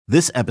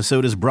This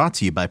episode is brought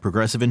to you by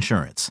Progressive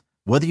Insurance.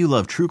 Whether you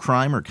love true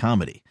crime or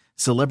comedy,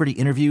 celebrity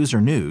interviews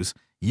or news,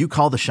 you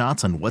call the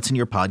shots on what's in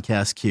your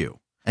podcast queue.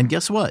 And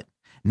guess what?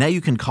 Now you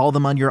can call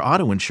them on your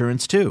auto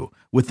insurance too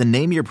with the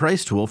Name Your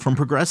Price tool from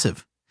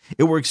Progressive.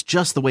 It works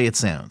just the way it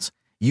sounds.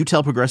 You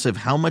tell Progressive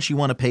how much you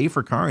want to pay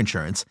for car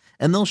insurance,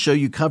 and they'll show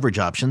you coverage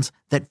options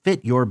that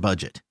fit your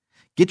budget.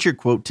 Get your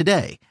quote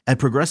today at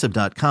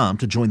Progressive.com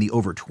to join the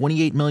over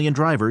 28 million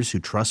drivers who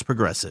trust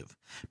Progressive.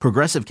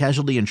 Progressive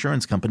Casualty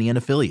Insurance Company and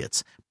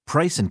Affiliates.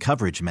 Price and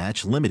coverage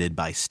match limited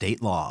by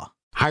state law.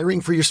 Hiring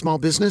for your small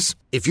business?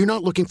 If you're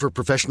not looking for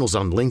professionals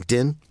on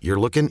LinkedIn, you're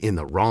looking in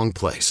the wrong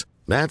place.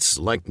 That's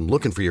like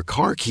looking for your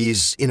car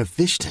keys in a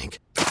fish tank.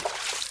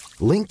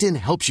 LinkedIn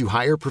helps you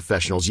hire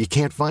professionals you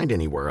can't find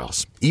anywhere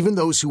else, even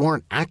those who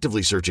aren't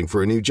actively searching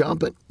for a new job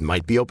but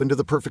might be open to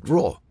the perfect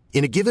role.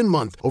 In a given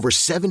month, over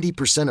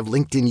 70% of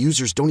LinkedIn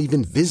users don't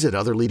even visit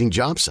other leading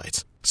job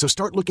sites. So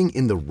start looking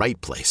in the right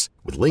place.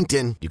 With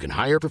LinkedIn, you can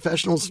hire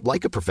professionals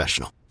like a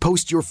professional.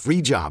 Post your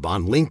free job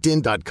on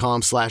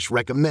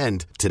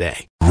linkedin.com/recommend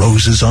today.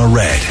 Roses are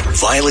red,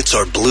 violets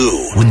are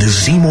blue. When the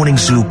Z Morning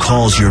Zoo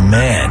calls your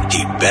man,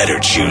 he better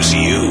choose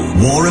you.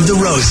 War of the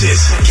Roses,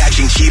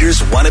 catching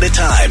cheaters one at a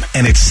time,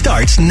 and it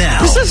starts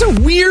now. This is a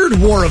weird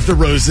War of the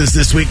Roses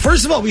this week.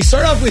 First of all, we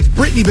start off with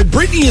Brittany, but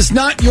Brittany is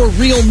not your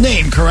real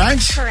name,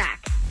 correct? Correct.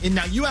 And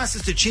now you asked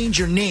us to change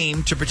your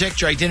name to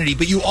protect your identity,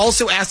 but you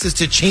also asked us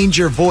to change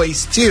your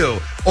voice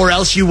too, or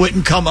else you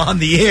wouldn't come on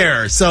the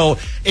air. So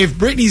if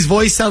Brittany's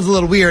voice sounds a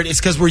little weird, it's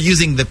because we're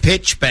using the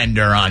pitch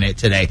bender on it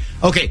today.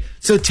 Okay,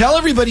 so tell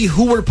everybody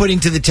who we're putting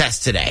to the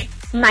test today.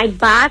 My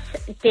boss,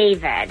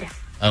 David.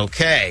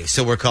 Okay,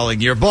 so we're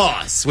calling your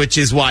boss, which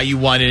is why you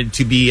wanted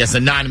to be as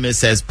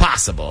anonymous as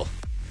possible.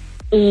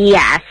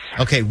 Yes.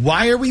 Okay,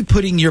 why are we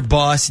putting your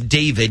boss,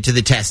 David, to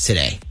the test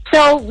today?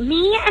 So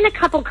me and a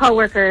couple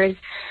coworkers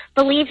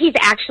believe he's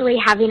actually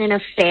having an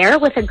affair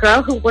with a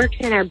girl who works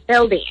in our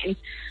building.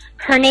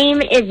 Her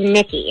name is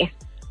Nikki.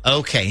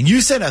 Okay, and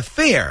you said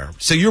affair.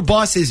 So your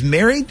boss is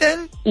married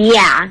then?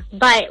 Yeah,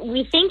 but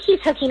we think he's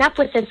hooking up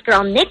with this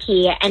girl,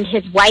 Nikki, and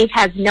his wife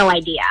has no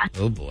idea.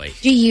 Oh, boy.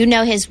 Do you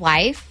know his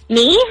wife?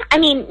 Me? I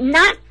mean,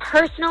 not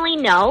personally,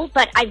 no,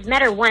 but I've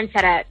met her once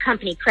at a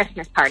company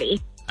Christmas party.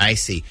 I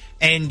see.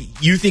 And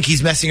you think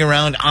he's messing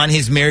around on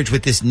his marriage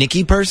with this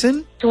Nikki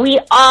person? We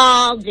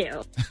all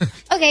do.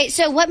 Okay,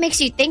 so what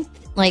makes you think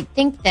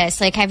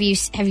this? Like, have you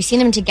seen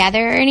them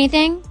together or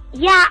anything?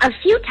 Yeah, a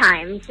few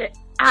times.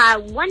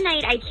 One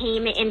night I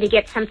came in to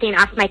get something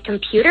off my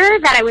computer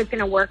that I was going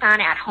to work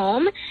on at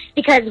home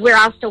because we're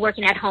all still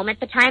working at home at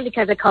the time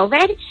because of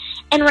COVID.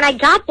 And when I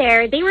got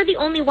there, they were the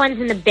only ones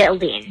in the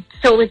building.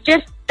 So it was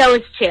just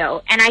those two.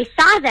 And I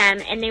saw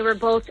them, and they were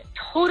both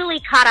totally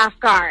caught off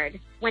guard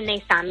when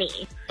they saw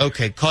me.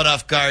 Okay, caught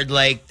off guard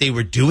like they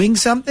were doing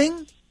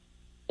something?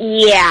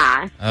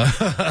 Yeah.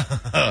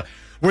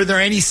 Were there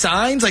any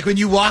signs? Like when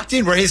you walked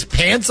in, were his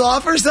pants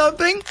off or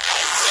something?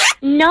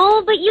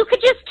 No, but you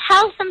could just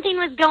tell something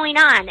was going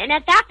on. And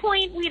at that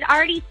point, we'd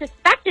already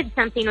suspected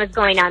something was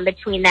going on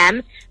between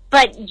them,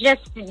 but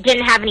just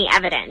didn't have any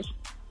evidence.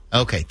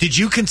 Okay. Did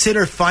you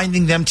consider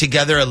finding them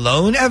together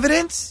alone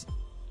evidence?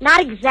 Not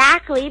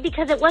exactly,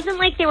 because it wasn't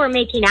like they were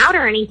making out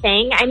or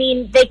anything. I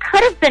mean, they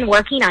could have been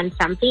working on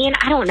something.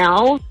 I don't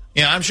know.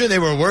 Yeah, I'm sure they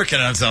were working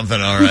on something,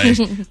 all right.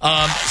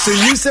 So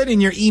you said in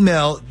your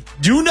email,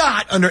 do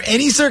not, under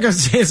any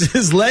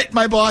circumstances, let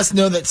my boss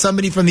know that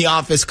somebody from the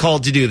office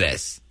called to do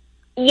this.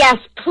 Yes,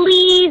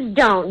 please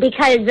don't,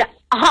 because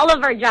all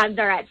of our jobs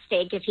are at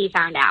stake if he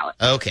found out.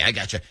 Okay, I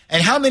gotcha.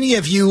 And how many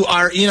of you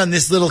are in on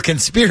this little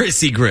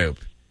conspiracy group?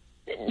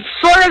 4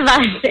 of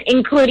us,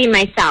 including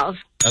myself.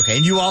 Okay,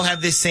 and you all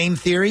have this same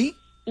theory?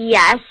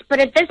 Yes, but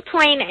at this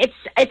point,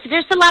 it's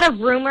just a lot of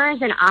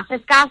rumors and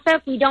office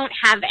gossip. We don't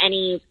have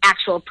any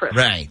actual proof.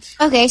 Right.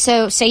 Okay,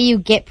 so say you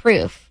get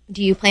proof.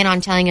 Do you plan on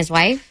telling his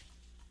wife?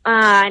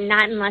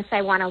 Not unless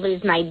I want to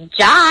lose my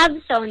job,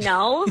 so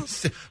no.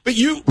 But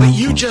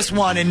you just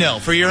want to know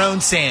for your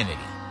own sanity.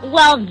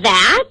 Well,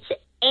 that,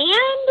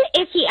 and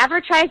if he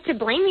ever tries to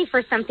blame me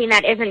for something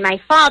that isn't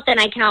my fault, then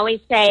I can always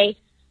say,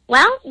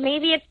 well,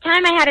 maybe it's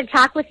time I had a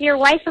talk with your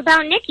wife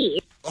about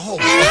Nikki.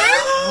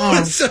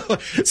 Oh,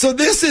 so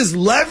this is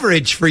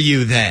leverage for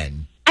you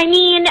then? I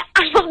mean,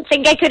 I don't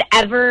think I could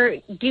ever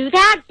do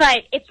that,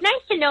 but it's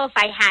nice to know if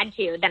I had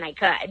to, then I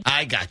could.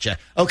 I gotcha.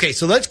 Okay,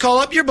 so let's call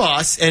up your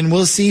boss, and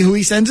we'll see who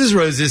he sends his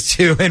roses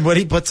to and what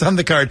he puts on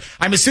the card.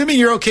 I'm assuming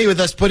you're okay with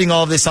us putting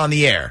all this on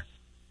the air.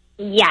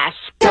 Yes.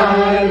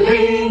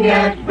 Darling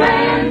at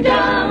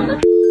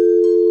random.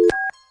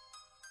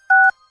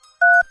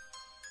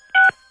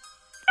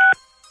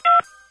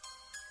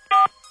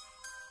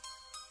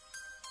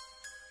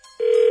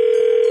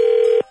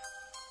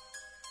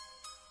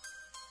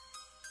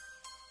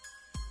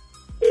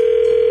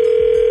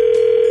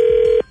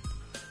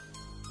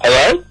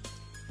 Hello?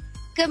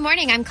 Good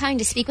morning. I'm calling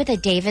to speak with a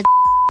David,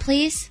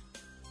 please.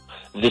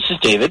 This is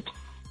David.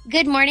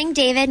 Good morning,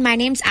 David. My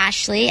name's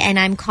Ashley, and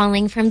I'm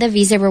calling from the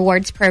Visa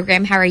Rewards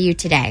program. How are you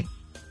today?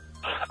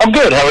 I'm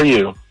good. How are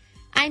you?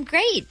 I'm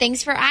great.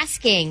 Thanks for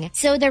asking.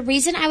 So the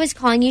reason I was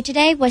calling you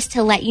today was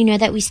to let you know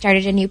that we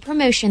started a new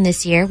promotion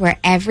this year where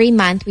every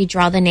month we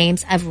draw the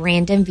names of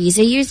random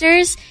Visa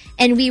users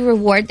and we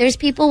reward those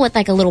people with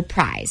like a little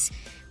prize.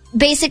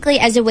 Basically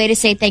as a way to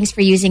say thanks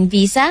for using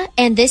Visa.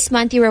 And this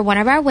month you were one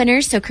of our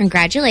winners, so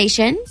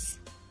congratulations.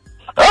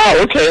 Oh,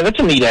 okay. That's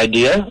a neat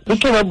idea. Who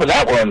came up with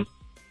that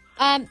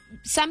one?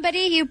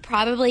 Somebody who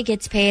probably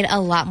gets paid a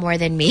lot more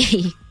than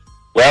me.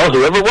 Well,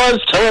 whoever it was,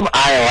 tell him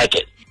I like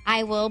it.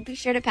 I will be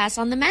sure to pass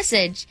on the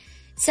message.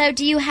 So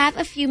do you have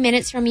a few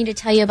minutes for me to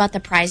tell you about the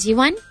prize you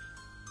won?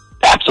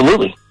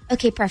 Absolutely.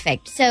 Okay,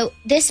 perfect. So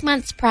this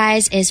month's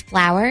prize is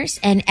flowers,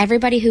 and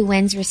everybody who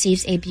wins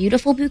receives a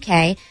beautiful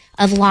bouquet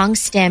of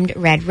long-stemmed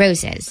red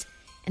roses.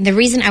 And the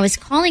reason I was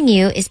calling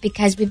you is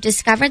because we've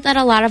discovered that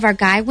a lot of our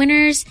guy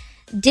winners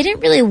didn't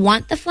really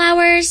want the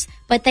flowers,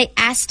 but they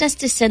asked us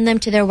to send them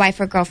to their wife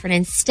or girlfriend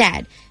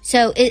instead.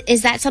 So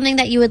is that something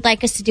that you would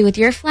like us to do with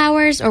your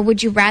flowers, or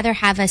would you rather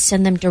have us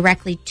send them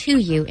directly to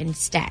you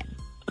instead?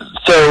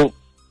 So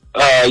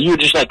you would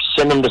just like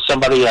send them to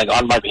somebody like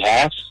on my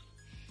behalf?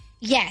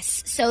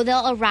 Yes. So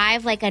they'll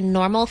arrive like a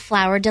normal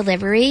flower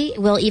delivery.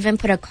 We'll even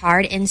put a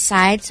card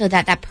inside so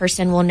that that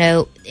person will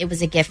know it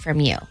was a gift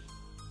from you.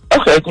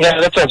 Okay. Yeah,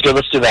 that sounds good.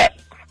 Let's do that.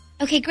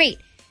 Okay, great.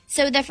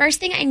 So the first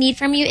thing I need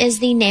from you is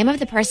the name of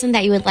the person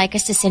that you would like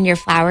us to send your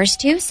flowers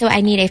to. So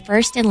I need a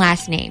first and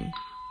last name.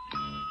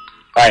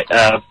 All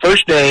right.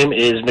 First name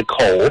is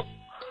Nicole,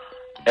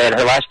 and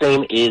her last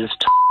name is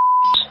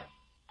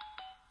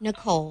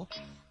Nicole.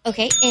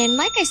 Okay, and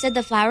like I said,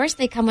 the flowers,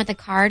 they come with a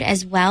card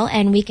as well,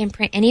 and we can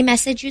print any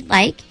message you'd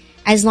like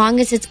as long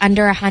as it's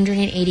under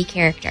 180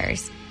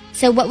 characters.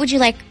 So what would you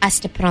like us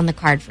to put on the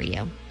card for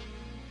you?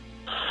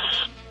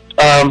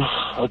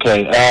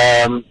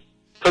 Okay.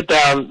 Put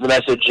down the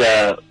message,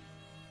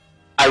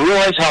 I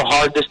realize how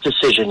hard this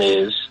decision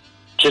is.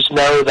 Just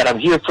know that I'm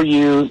here for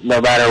you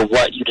no matter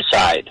what you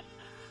decide.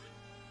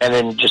 And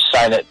then just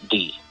sign it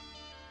D.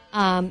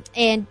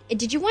 And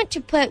did you want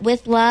to put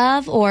with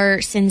love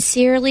or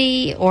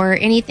sincerely or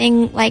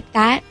anything like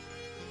that?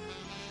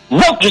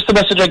 Nope, just the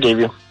message I gave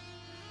you.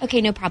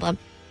 Okay, no problem.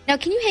 Now,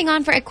 can you hang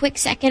on for a quick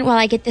second while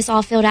I get this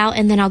all filled out,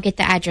 and then I'll get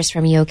the address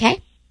from you,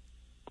 okay?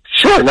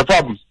 Sure, no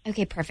problem.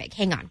 Okay, perfect.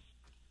 Hang on.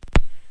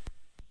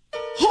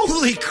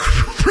 Holy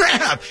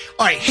crap.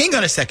 All right, hang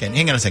on a second.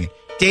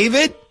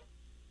 David?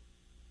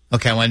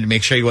 Okay, I wanted to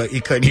make sure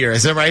you couldn't hear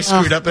us. Remember I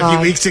screwed up a few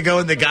weeks ago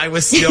and the guy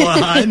was still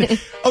on?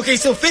 Okay,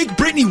 so fake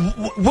Brittany,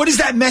 what does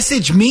that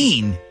message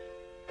mean?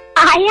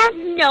 I have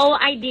no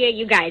idea,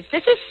 you guys.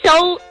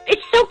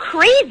 It's so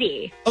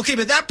crazy. Okay,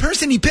 but that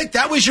person he picked,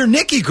 that was your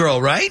Nikki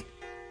girl, right?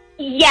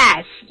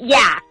 Yes,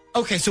 yeah.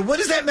 Okay, so what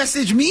does that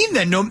message mean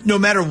then? No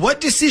matter what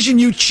decision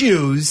you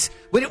choose,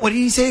 what did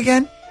he say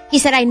again? He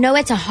said, I know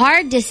it's a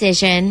hard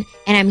decision,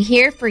 and I'm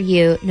here for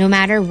you no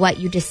matter what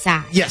you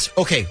decide. Yes,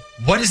 okay.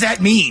 What does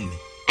that mean?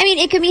 I mean,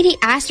 it could mean he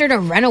asked her to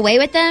run away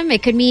with him.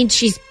 It could mean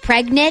she's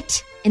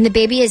pregnant and the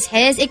baby is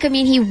his. It could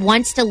mean he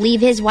wants to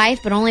leave his wife,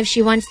 but only if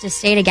she wants to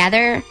stay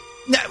together.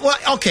 Well,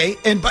 okay,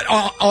 but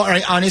all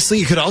right, honestly,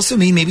 it could also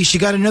mean maybe she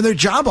got another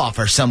job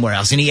offer somewhere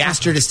else, and he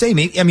asked her to stay.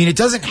 Maybe, I mean, it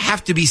doesn't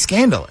have to be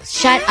scandalous.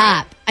 Shut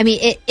up. I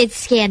mean, it's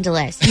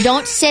scandalous. You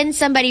don't send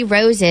somebody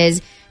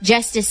roses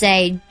just to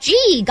say,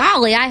 gee,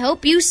 golly, I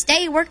hope you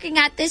stay working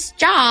at this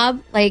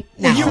job. Like,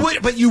 no.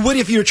 Well, you would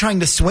if you were trying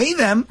to sway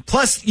them.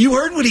 Plus, you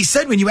heard what he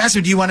said when you asked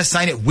him, do you want to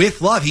sign it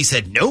with love? He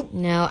said, nope.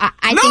 No,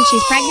 I think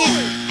she's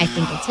pregnant. I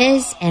think it's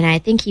his, and I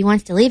think he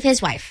wants to leave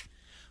his wife.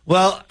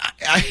 Well,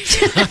 I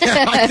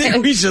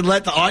think we should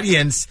let the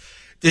audience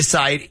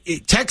decide.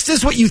 Text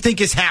us what you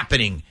think is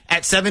happening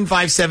at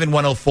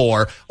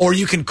 757-104, or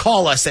you can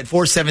call us at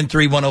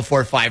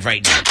 473-1045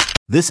 right now.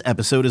 This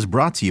episode is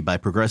brought to you by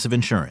Progressive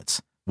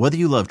Insurance. Whether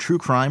you love true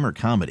crime or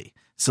comedy,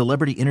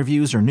 celebrity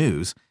interviews or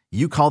news,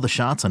 you call the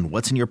shots on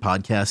what's in your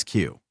podcast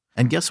queue.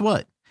 And guess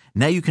what?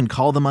 Now you can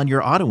call them on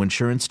your auto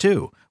insurance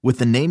too with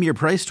the Name Your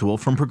Price tool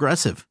from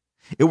Progressive.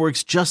 It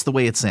works just the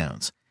way it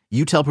sounds.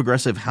 You tell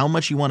Progressive how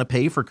much you want to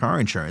pay for car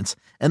insurance,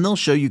 and they'll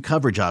show you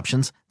coverage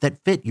options that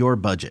fit your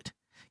budget.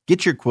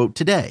 Get your quote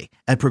today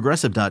at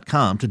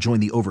Progressive.com to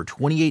join the over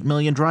 28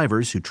 million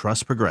drivers who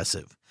trust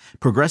Progressive.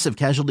 Progressive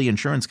Casualty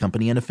Insurance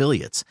Company and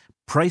Affiliates.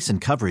 Price and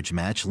coverage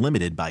match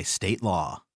limited by state law.